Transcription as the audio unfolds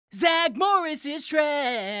Zack Morris is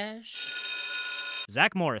trash.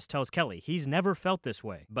 Zack Morris tells Kelly he's never felt this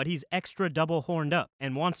way, but he's extra double horned up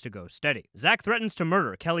and wants to go steady. Zack threatens to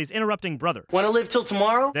murder Kelly's interrupting brother. Wanna live till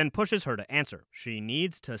tomorrow? Then pushes her to answer. She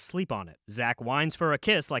needs to sleep on it. Zack whines for a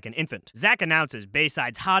kiss like an infant. Zack announces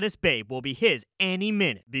Bayside's hottest babe will be his any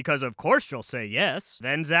minute, because of course she'll say yes.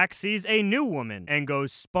 Then Zack sees a new woman and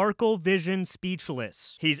goes sparkle vision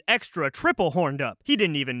speechless. He's extra triple horned up. He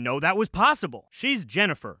didn't even know that was possible. She's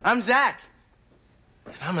Jennifer. I'm Zack.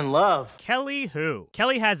 And I'm in love. Kelly who?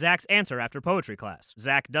 Kelly has Zack's answer after poetry class.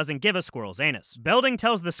 Zack doesn't give a squirrel's anus. Belding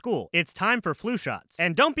tells the school it's time for flu shots.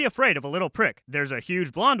 And don't be afraid of a little prick. There's a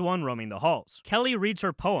huge blonde one roaming the halls. Kelly reads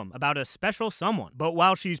her poem about a special someone. But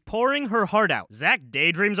while she's pouring her heart out, Zack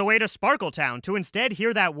daydreams away to Sparkletown to instead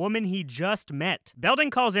hear that woman he just met. Belding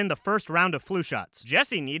calls in the first round of flu shots.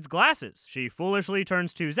 Jessie needs glasses. She foolishly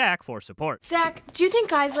turns to Zack for support. Zack, do you think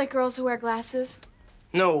guys like girls who wear glasses?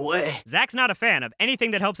 No way. Zack's not a fan of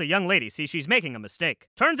anything that helps a young lady see she's making a mistake.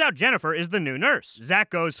 Turns out Jennifer is the new nurse. Zack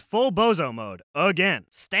goes full bozo mode, again,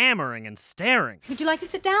 stammering and staring. Would you like to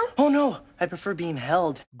sit down? Oh no, I prefer being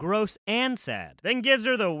held. Gross and sad. Then gives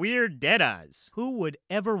her the weird dead eyes. Who would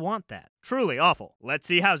ever want that? Truly awful. Let's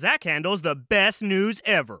see how Zack handles the best news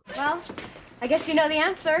ever. Well, I guess you know the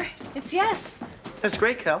answer. It's yes. That's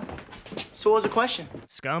great, Kel. So what was the question?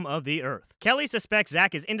 Scum of the earth. Kelly suspects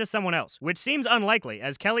Zack is into someone else, which seems unlikely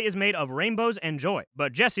as Kelly is made of rainbows and joy,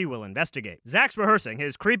 but Jessie will investigate. Zack's rehearsing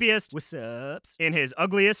his creepiest what's ups in his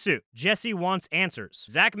ugliest suit. Jessie wants answers.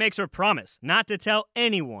 Zack makes her promise not to tell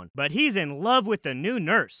anyone, but he's in love with the new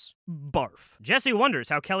nurse. Barf. Jessie wonders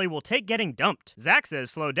how Kelly will take getting dumped. Zack says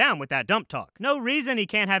slow down with that dump talk. No reason he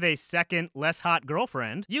can't have a second, less hot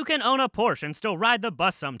girlfriend. You can own a Porsche and still ride the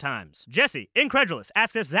bus sometimes. Jessie, incredulous,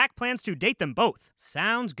 asks if Zack plans to date them both.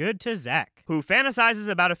 Sounds good to Zack, who fantasizes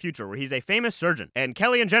about a future where he's a famous surgeon, and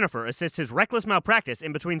Kelly and Jennifer assist his reckless malpractice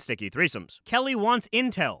in between sticky threesomes. Kelly wants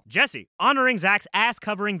intel. Jessie, honoring Zack's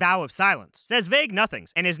ass-covering vow of silence, says vague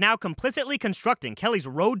nothings and is now complicitly constructing Kelly's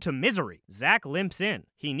road to misery. Zack limps in.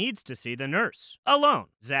 He needs to see the nurse. Alone.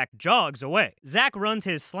 Zack jogs away. Zack runs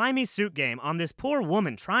his slimy suit game on this poor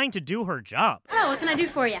woman trying to do her job. Oh, what can I do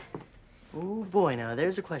for you? Oh boy, now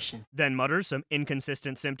there's a question. Then mutters some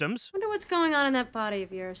inconsistent symptoms. Wonder what's going on in that body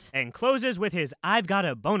of yours. And closes with his I've got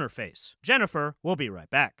a boner face. Jennifer will be right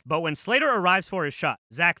back. But when Slater arrives for his shot,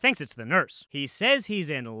 Zack thinks it's the nurse. He says he's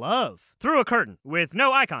in love. Through a curtain, with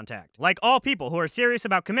no eye contact, like all people who are serious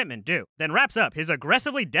about commitment do. Then wraps up his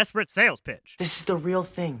aggressively desperate sales pitch. This is the real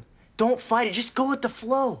thing. Don't fight it, just go with the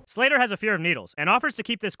flow. Slater has a fear of needles and offers to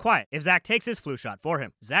keep this quiet if Zack takes his flu shot for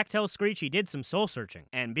him. Zack tells Screech he did some soul searching,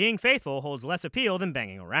 and being faithful holds less appeal than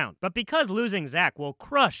banging around. But because losing Zack will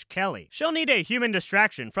crush Kelly, she'll need a human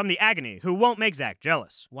distraction from the agony who won't make Zack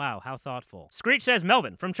jealous. Wow, how thoughtful. Screech says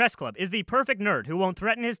Melvin from Chess Club is the perfect nerd who won't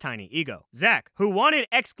threaten his tiny ego. Zack, who wanted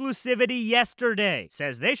exclusivity yesterday,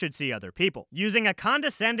 says they should see other people, using a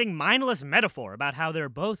condescending, mindless metaphor about how they're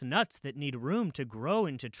both nuts that need room to grow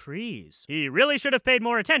into trees. He really should have paid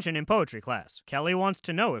more attention in poetry class. Kelly wants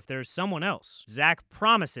to know if there's someone else. Zack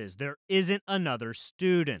promises there isn't another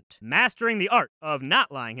student, mastering the art of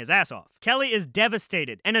not lying his ass off. Kelly is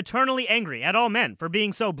devastated and eternally angry at all men for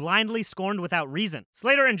being so blindly scorned without reason.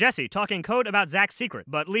 Slater and Jessie talk in code about Zack's secret,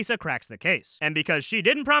 but Lisa cracks the case. And because she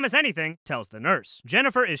didn't promise anything, tells the nurse.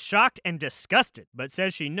 Jennifer is shocked and disgusted, but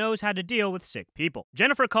says she knows how to deal with sick people.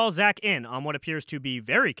 Jennifer calls Zack in on what appears to be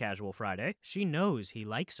very casual Friday. She knows he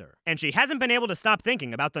likes her. And she hasn't been able to stop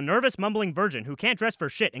thinking about the nervous, mumbling virgin who can't dress for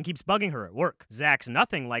shit and keeps bugging her at work. Zack's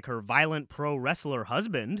nothing like her violent pro wrestler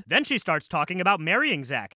husband. Then she starts talking about marrying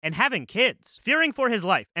Zack and having kids. Fearing for his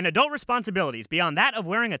life and adult responsibilities beyond that of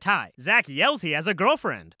wearing a tie, Zack yells he has a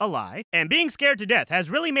girlfriend. A lie. And being scared to death has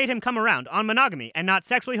really made him come around on monogamy and not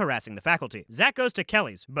sexually harassing the faculty. Zack goes to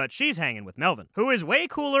Kelly's, but she's hanging with Melvin, who is way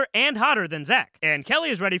cooler and hotter than Zack. And Kelly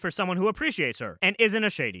is ready for someone who appreciates her and isn't a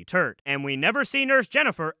shady turd. And we never see Nurse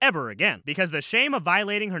Jennifer ever again, because the shame of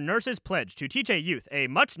violating her nurse's pledge to teach a youth a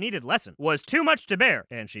much-needed lesson was too much to bear,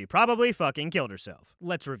 and she probably fucking killed herself.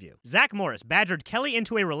 Let's review. Zack Morris badgered Kelly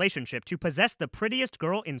into a relationship to possess the prettiest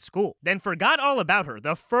girl in school, then forgot all about her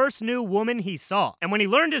the first new woman he saw, and when he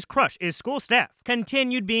learned his crush is school staff,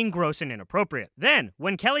 continued being gross and inappropriate. Then,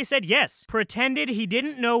 when Kelly said yes, pretended he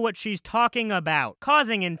didn't know what she's talking about,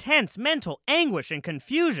 causing intense mental anguish and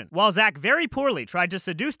confusion, while Zack very poorly tried to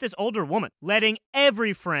seduce this older woman, letting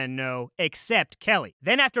every friend friend know except Kelly.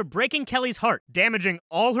 Then after breaking Kelly's heart, damaging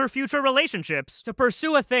all her future relationships, to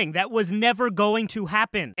pursue a thing that was never going to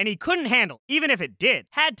happen, and he couldn't handle, even if it did,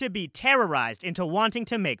 had to be terrorized into wanting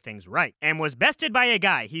to make things right, and was bested by a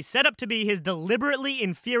guy he set up to be his deliberately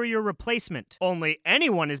inferior replacement. Only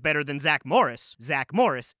anyone is better than Zack Morris. Zack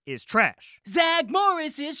Morris is trash. Zack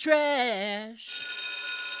Morris is trash.